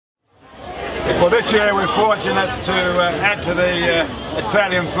this year we're fortunate to add to the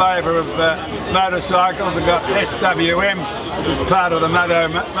Italian flavour of motorcycles. We've got SWM, which is part of the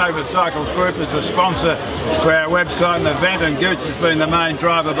Motorcycle Group, as a sponsor for our website and event, and Goetz has been the main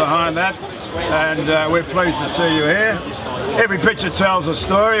driver behind that. And we're pleased to see you here. Every picture tells a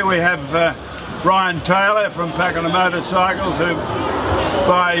story. We have Ryan Taylor from Packer Motorcycles, who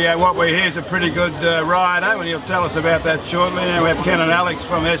by what we hear is a pretty good rider, and he'll tell us about that shortly. And we have Ken and Alex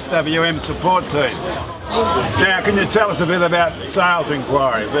from SWM support team. Now, can you tell us a bit about Sales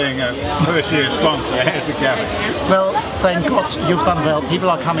Inquiry, being a first-year sponsor? How's it going? Well, thank God you've done well. People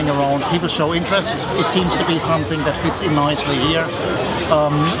are coming around, people show interest. It seems to be something that fits in nicely here.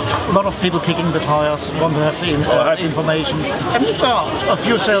 A lot of people kicking the tires, want to have the information. And a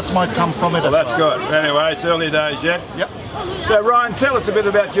few sales might come from it as well. That's good. Anyway, it's early days yet. Yep. So Ryan, tell us a bit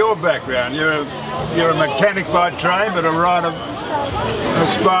about your background. You're a mechanic by trade, but an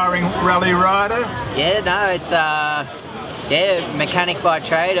aspiring rally rider. Yeah, no, it's mechanic by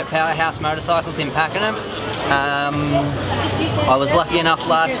trade at Powerhouse Motorcycles in Pakenham. I was lucky enough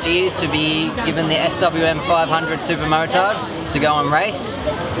last year to be given the SWM 500 Super Motard to go and race.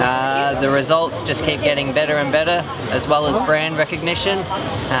 The results just keep getting better and better, as well as brand recognition.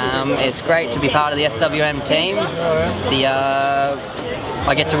 It's great to be part of the SWM team.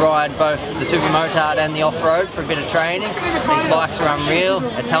 I get to ride both the Super Motard and the off-road for a bit of training. These bikes are unreal,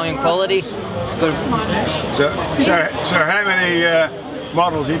 Italian quality. It's good. So how many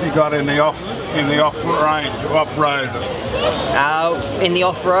models have you got in the off-road? In the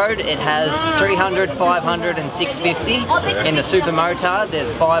off-road, it has 300, 500 and 650. In the Super Motard,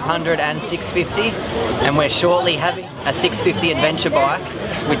 there's 500 and 650, and we're shortly having a 650 adventure bike,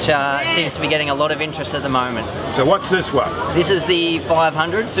 which seems to be getting a lot of interest at the moment. So what's this one? This is the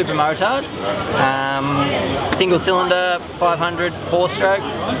 500 Super Motard, single cylinder, 500 four-stroke.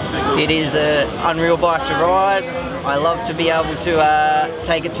 It is an unreal bike to ride. I love to be able to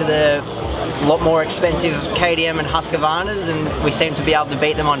take it to the lot more expensive KTM and Husqvarnas, and we seem to be able to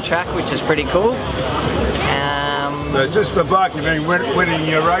beat them on track, which is pretty cool. So is this the bike you've been winning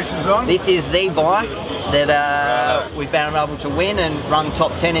your races on? This is the bike that we've been able to win and run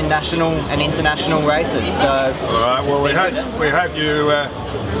top 10 in national and international races. So, all right. Well, we hope you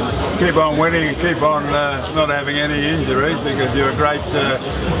keep on winning and keep on not having any injuries, because you're a great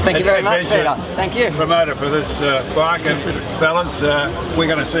thank you very much, Peter. Thank you. Promoter for this bike. And fellas, we're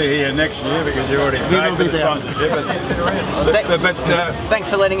going to see you here next year, because you already paid for the sponsorship. But thanks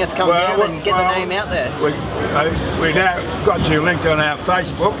for letting us come down and get the name out there. We now got you linked on our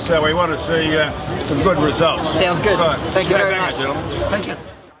Facebook, so we want to see some good results. Sounds good. Right. Thank you very much. Gentlemen. Thank you.